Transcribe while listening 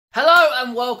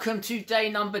and welcome to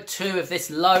day number 2 of this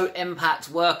low impact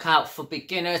workout for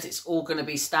beginners. It's all going to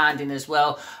be standing as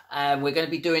well. We're going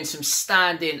to be doing some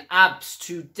standing abs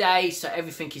today, so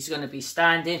everything is going to be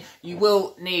standing. You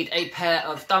will need a pair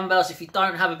of dumbbells. If you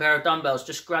don't have a pair of dumbbells,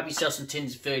 just grab yourself some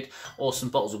tins of food or some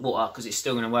bottles of water, because it's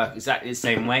still going to work exactly the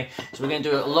same way. So we're going to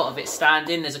do a lot of it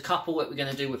standing. There's a couple that we're going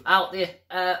to do without the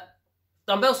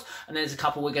dumbbells, and there's a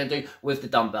couple we're going to do with the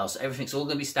dumbbells. So everything's all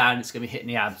going to be standing. It's going to be hitting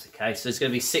the abs, okay? So there's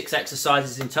going to be 6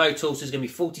 exercises in total, so there's going to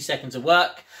be 40 seconds of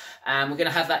work, and we're going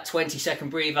to have that 20-second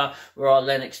breather where I'll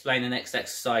then explain the next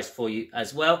exercise for you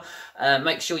as well.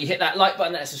 Make sure you hit that like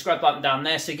button, that subscribe button down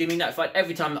there, so you be notified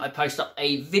every time that I post up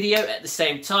a video at the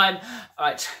same time. All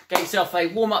right, get yourself a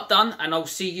warm-up done, and I'll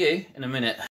see you in a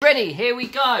minute. Ready, here we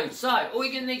go. So, all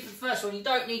you're going to need for the first one, you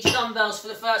don't need your dumbbells for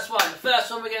the first one. The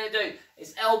first one we're going to do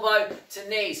is elbow to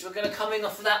knee. So we're going to come in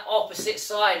off of that opposite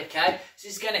side, okay? So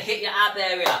this is going to hit your ab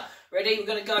area. Ready? We're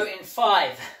going to go in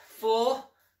 5, 4,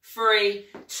 3,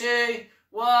 2,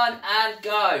 1, and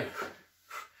go.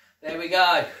 There we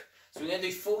go. So we're going to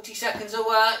do 40 seconds of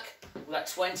work with that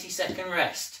 20-second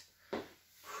rest.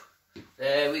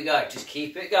 There we go. Just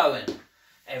keep it going.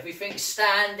 Everything's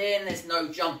standing, there's no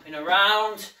jumping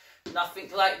around, nothing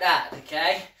like that,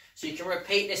 okay? So you can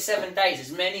repeat this 7 days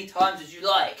as many times as you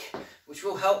like, which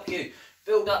will help you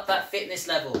build up that fitness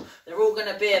level. They're all going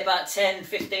to be about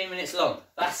 10-15 minutes long.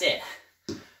 That's it.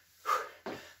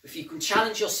 If you can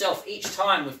challenge yourself each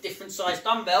time with different size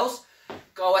dumbbells,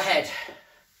 go ahead.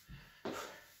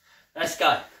 Let's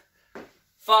go.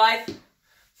 5,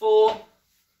 4,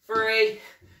 3,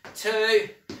 2,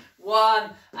 1,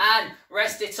 and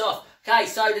rest it off. Okay,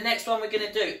 so the next one we're going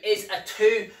to do is a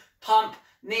 2 pump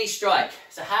knee strike.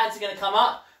 So hands are going to come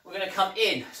up, we're going to come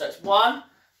in. So it's 1,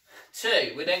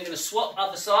 2. We're then going to swap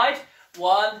other side.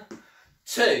 1,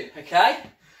 2. Okay,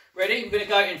 ready? We're going to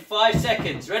go in 5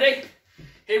 seconds. Ready?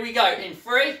 Here we go. In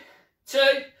 3, 2,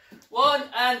 1,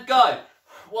 and go.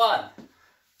 1,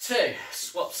 2.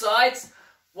 Swap sides.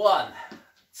 1,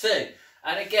 2.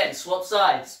 And again, swap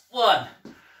sides. 1,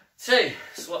 2,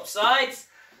 swap sides,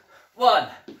 1,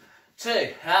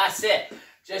 2, that's it.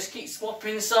 Just keep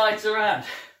swapping the sides around.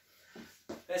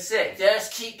 That's it,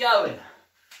 just keep going.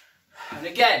 And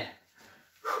again,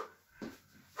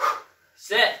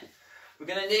 that's it. We're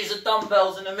going to use the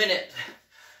dumbbells in a minute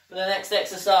for the next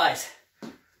exercise.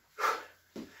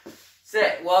 That's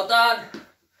it, well done.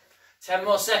 10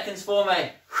 more seconds for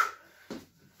me.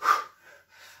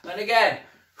 And again,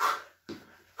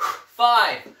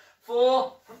 5,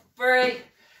 4, 3,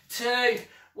 2,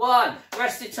 1.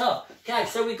 Rest it off. Okay,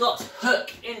 so we got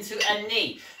hook into a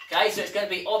knee. Okay, so it's going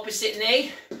to be opposite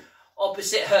knee,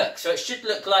 opposite hook. So it should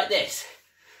look like this.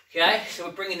 Okay, so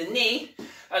we're bringing the knee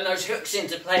and those hooks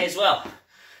into play as well.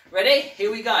 Ready?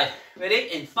 Here we go. Ready?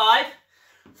 In 5,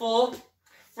 4,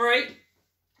 3,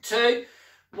 2,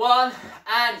 1,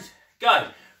 and go.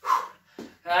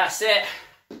 That's it.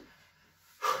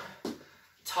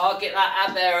 Target that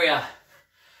ab area.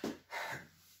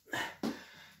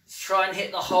 Try and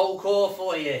hit the whole core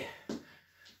for you.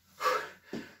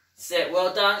 That's it,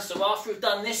 well done. So after we've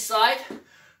done this side,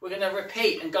 we're going to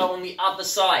repeat and go on the other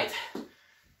side.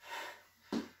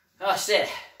 That's it.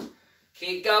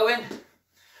 Keep going.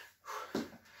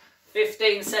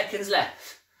 15 seconds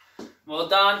left. Well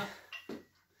done.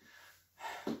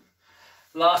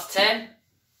 Last 10.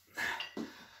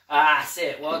 That's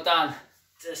it, well done.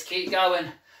 Just keep going.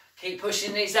 Keep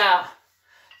pushing these out.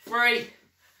 3,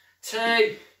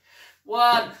 2,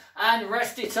 1, and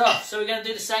rest it off. So we're going to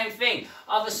do the same thing,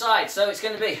 other side. So it's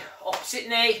going to be opposite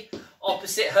knee,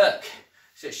 opposite hook.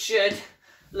 So it should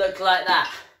look like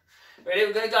that. Ready?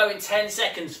 We're going to go in 10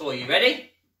 seconds for you.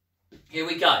 Ready? Here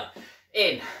we go.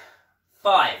 In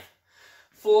 5,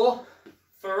 4,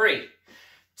 3,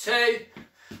 2,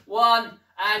 1,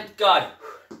 and go.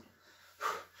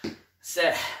 That's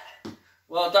it.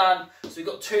 Well done. So we've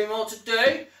got 2 more to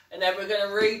do, and then we're going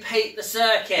to repeat the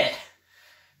circuit.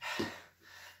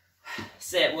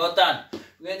 That's it, well done.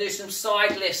 We're going to do some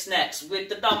side lifts next with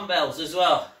the dumbbells as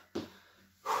well.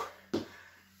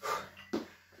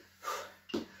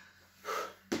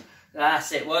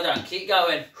 That's it, well done. Keep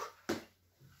going.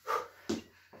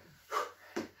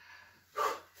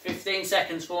 15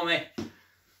 seconds for me.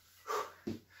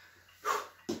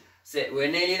 That's it,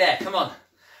 we're nearly there. Come on.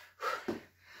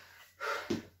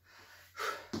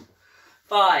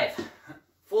 5,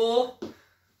 4,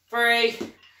 3,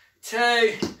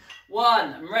 2,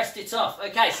 1, and rest it off.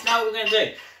 Okay, so now what we're going to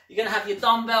do, you're going to have your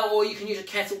dumbbell, or you can use a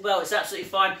kettlebell. It's absolutely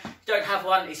fine. If you don't have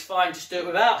one, it's fine. Just do it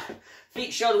without.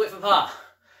 Feet shoulder width apart.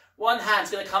 One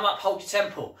hand's going to come up, hold your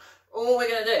temple. All we're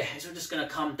going to do is we're just going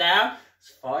to come down as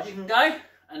far as you can go,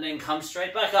 and then come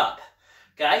straight back up.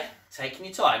 Okay, taking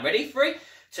your time. Ready? 3,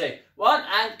 2, 1,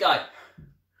 and go.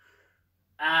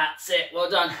 That's it, well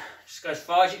done. Just go as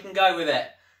far as you can go with it.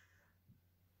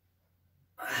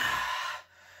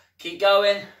 Keep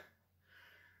going.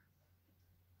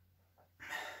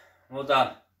 Well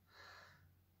done.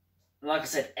 Like I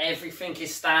said, everything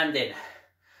is standing.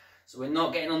 So we're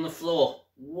not getting on the floor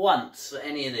once for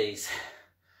any of these.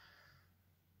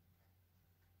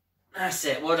 That's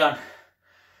it, well done.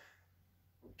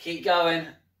 Keep going.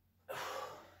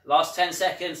 Last 10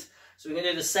 seconds. So we're going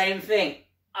to do the same thing.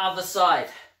 Other side.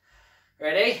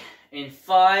 Ready? In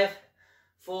 5,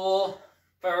 4,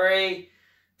 3,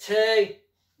 2,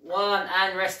 1,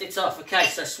 and rest it off. Okay,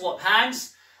 so swap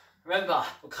hands. Remember,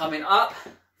 we're coming up,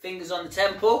 fingers on the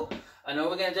temple, and all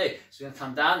we're going to do is we're going to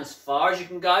come down as far as you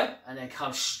can go, and then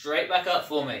come straight back up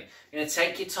for me. You're going to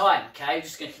take your time, okay? You're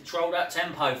just going to control that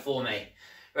tempo for me.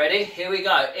 Ready? Here we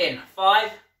go. In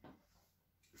 5,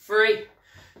 3,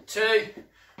 2,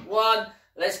 1.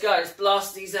 Let's go. Let's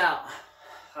blast these out.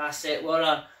 That's it. Well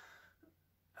done.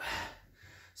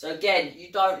 So again,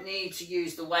 you don't need to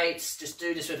use the weights. Just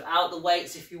do this without the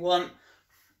weights if you want.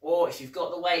 Or if you've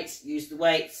got the weights, use the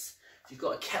weights. If you've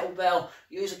got a kettlebell,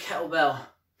 use a kettlebell.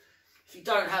 If you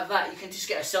don't have that, you can just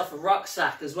get yourself a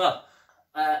rucksack as well.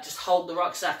 Just hold the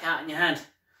rucksack out in your hand.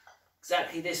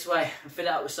 Exactly this way and fill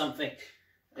it up with something.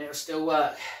 And it'll still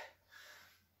work.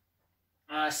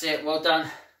 That's it. Well done.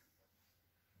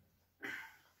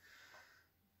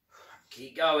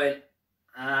 Keep going.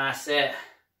 That's it.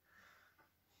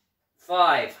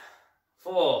 5,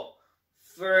 4,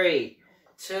 3,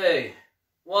 2,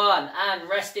 1, and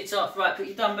rest it off. Right, put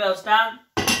your dumbbells down.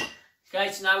 Okay,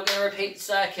 so now we're going to repeat the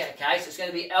circuit. Okay, so it's going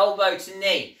to be elbow to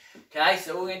knee. Okay,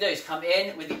 so all we're going to do is come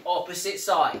in with the opposite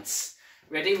sides.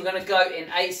 Ready? We're going to go in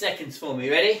 8 seconds for me.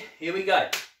 Ready? Here we go.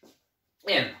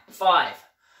 In 5,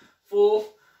 4,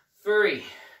 3,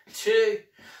 2,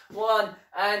 1,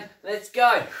 and let's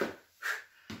go.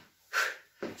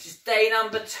 This is day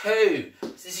number 2.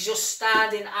 This is your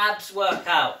standing abs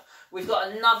workout. We've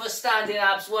got another standing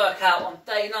abs workout on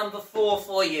day number 4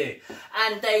 for you,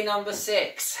 and day number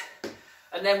 6.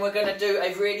 And then we're going to do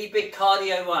a really big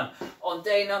cardio one on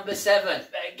day number 7.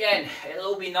 But again,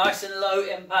 it'll all be nice and low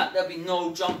impact. There'll be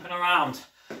no jumping around.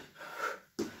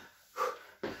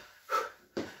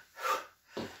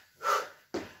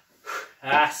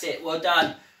 That's it, well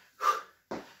done.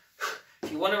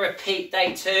 If you want to repeat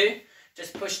day 2,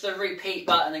 just push the repeat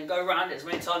button and go around it as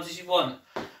many times as you want.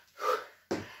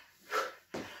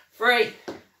 3,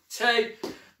 2,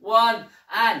 1,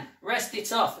 and rest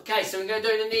it off. Okay, so we're going to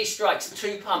do the knee strikes,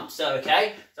 2 pumps, so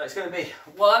okay? So it's going to be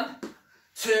 1,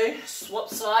 2, swap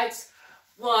sides,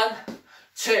 1,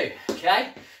 2,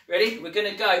 okay? Ready? We're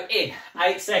going to go in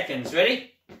 8 seconds.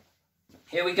 Ready?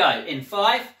 Here we go. In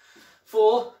 5,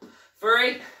 4,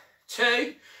 3,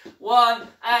 2, 1,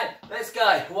 and let's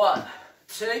go. 1,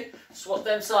 2, swap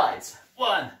them sides.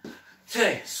 1,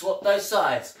 2, swap those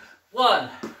sides. 1,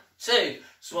 2,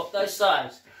 swap those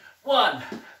sides. 1,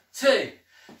 2,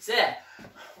 there.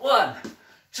 1,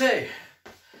 2,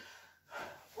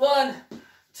 1,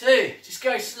 2. Just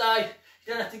go slow. You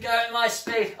don't have to go at my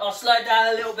speed. I'll slow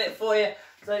down a little bit for you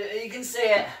so you can see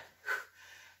it.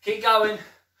 Keep going.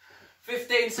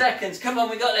 15 seconds. Come on,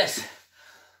 we got this.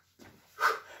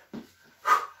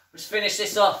 Let's finish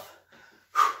this off.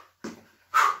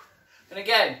 And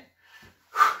again.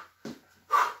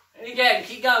 And again,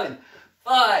 keep going.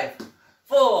 5,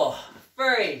 4,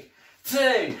 3,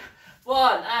 2,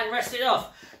 1, and rest it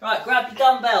off. Right, grab your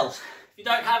dumbbells. If you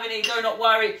don't have any, do not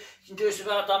worry. You can do this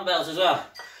without dumbbells as well.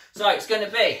 So it's going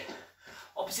to be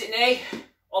opposite knee,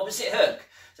 opposite hook.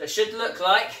 So it should look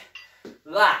like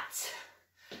that.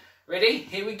 Ready?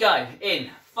 Here we go. In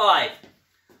 5,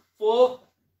 4,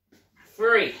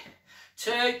 3,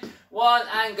 2, 1,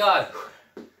 and go.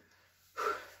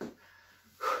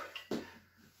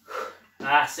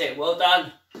 That's it. Well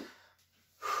done.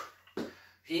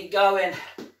 Keep going.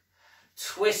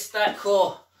 Twist that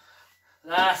core.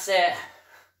 That's it.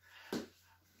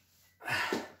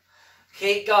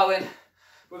 Keep going.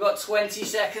 We've got 20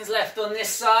 seconds left on this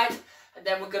side, and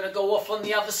then we're going to go off on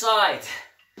the other side.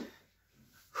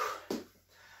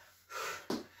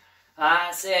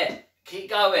 That's it. Keep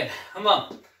going. Come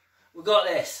on. We've got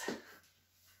this.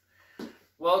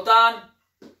 Well done.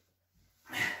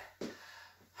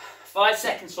 5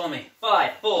 seconds for me.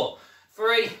 5, 4,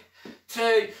 3,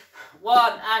 2,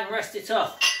 1, and rest it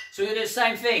off. So we're going to do the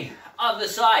same thing. Other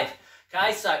side.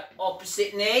 Okay, so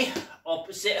opposite knee,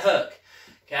 opposite hook.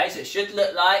 Okay, so it should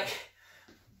look like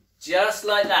just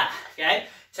like that. Okay,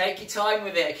 take your time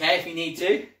with it, okay, if you need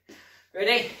to.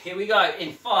 Ready? Here we go.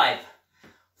 In 5,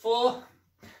 4,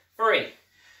 3,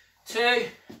 2,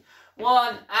 1,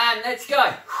 and let's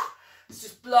go. Let's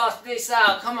just blast this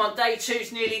out. Come on, day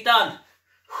 2's nearly done.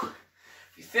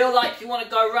 If you feel like you want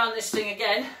to go around this thing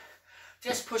again,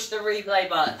 just push the replay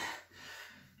button.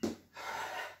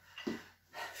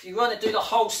 If you want to do the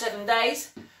whole 7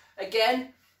 days, again,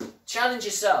 challenge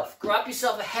yourself. Grab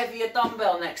yourself a heavier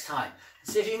dumbbell next time.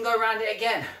 And see if you can go around it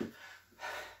again.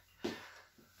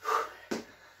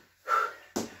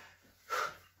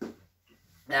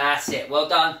 That's it. Well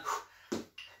done.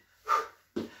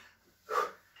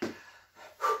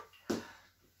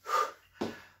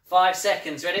 5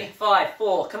 seconds. Ready? 5,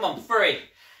 4. Come on. 3,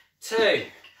 2,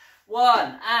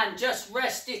 1. And just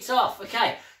rest it off.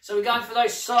 Okay. So we're going for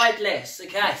those side lifts.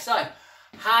 Okay. So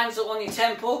hands are on your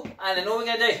temple. And then all we're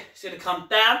going to do is going to come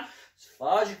down as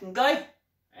far as you can go.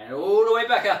 And all the way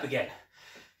back up again.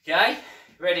 Okay.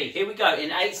 Ready? Here we go. In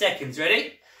 8 seconds.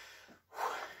 Ready?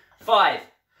 5,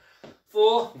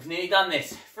 4, we've nearly done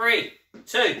this. 3,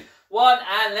 2, 1,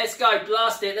 and let's go.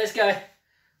 Blast it. Let's go.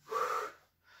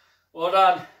 Well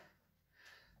done.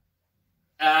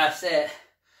 That's it.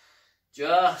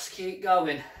 Just keep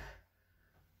going.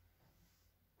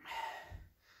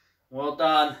 Well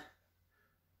done.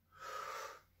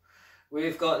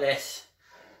 We've got this.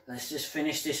 Let's just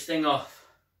finish this thing off.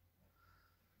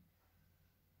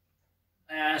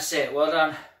 That's it. Well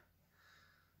done.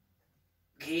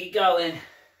 Keep going.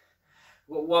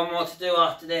 We've got one more to do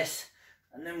after this,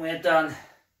 and then we're done.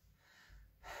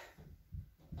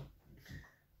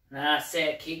 That's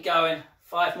it. Keep going.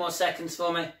 5 more seconds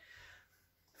for me.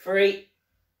 3,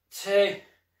 2,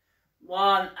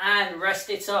 1, and rest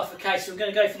it off. Okay, so we're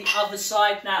going to go for the other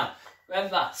side now.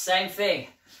 Remember, same thing.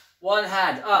 One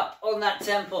hand up on that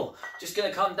temple. Just going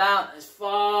to come down as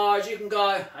far as you can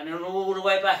go, and then all the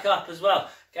way back up as well.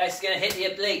 Okay, so it's going to hit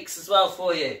the obliques as well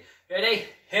for you. Ready?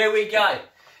 Here we go.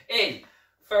 In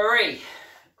 3,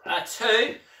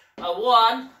 2,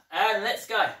 1, and let's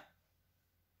go.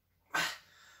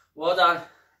 Well done.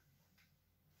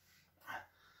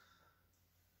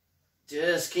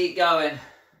 Just keep going.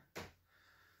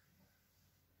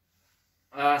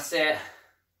 That's it.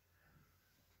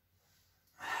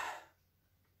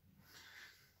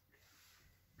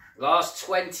 Last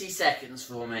 20 seconds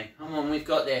for me. Come on, we've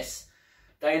got this.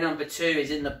 Day number 2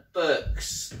 is in the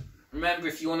books. Remember,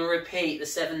 if you want to repeat the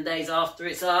 7 days after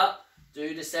it's up,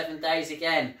 do the 7 days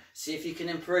again. See if you can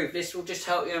improve. This will just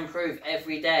help you improve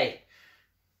every day.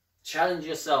 Challenge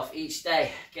yourself each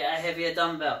day. Get a heavier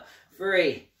dumbbell.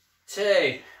 3,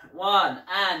 2, 1,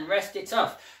 and rest it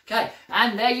off. Okay,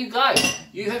 and there you go.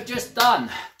 You have just done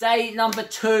day number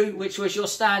 2, which was your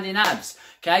standing abs.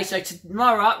 Okay, so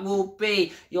tomorrow will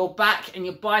be your back and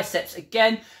your biceps.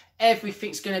 Again,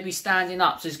 everything's going to be standing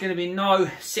up. So there's going to be no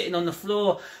sitting on the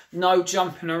floor, no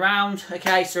jumping around.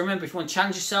 Okay, so remember, if you want to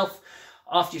challenge yourself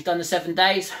after you've done the 7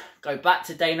 days, go back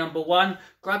to day number 1,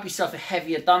 grab yourself a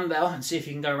heavier dumbbell and see if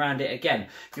you can go around it again.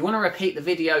 If you want to repeat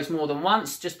the videos more than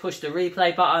once, just push the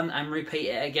replay button and repeat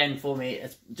it again for me.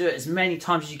 Do it as many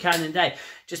times as you can in a day.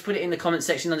 Just put it in the comment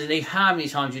section underneath how many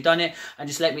times you've done it, and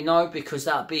just let me know, because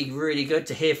that'd be really good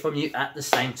to hear from you at the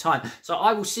same time. So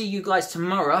I will see you guys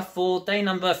tomorrow for day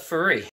number 3.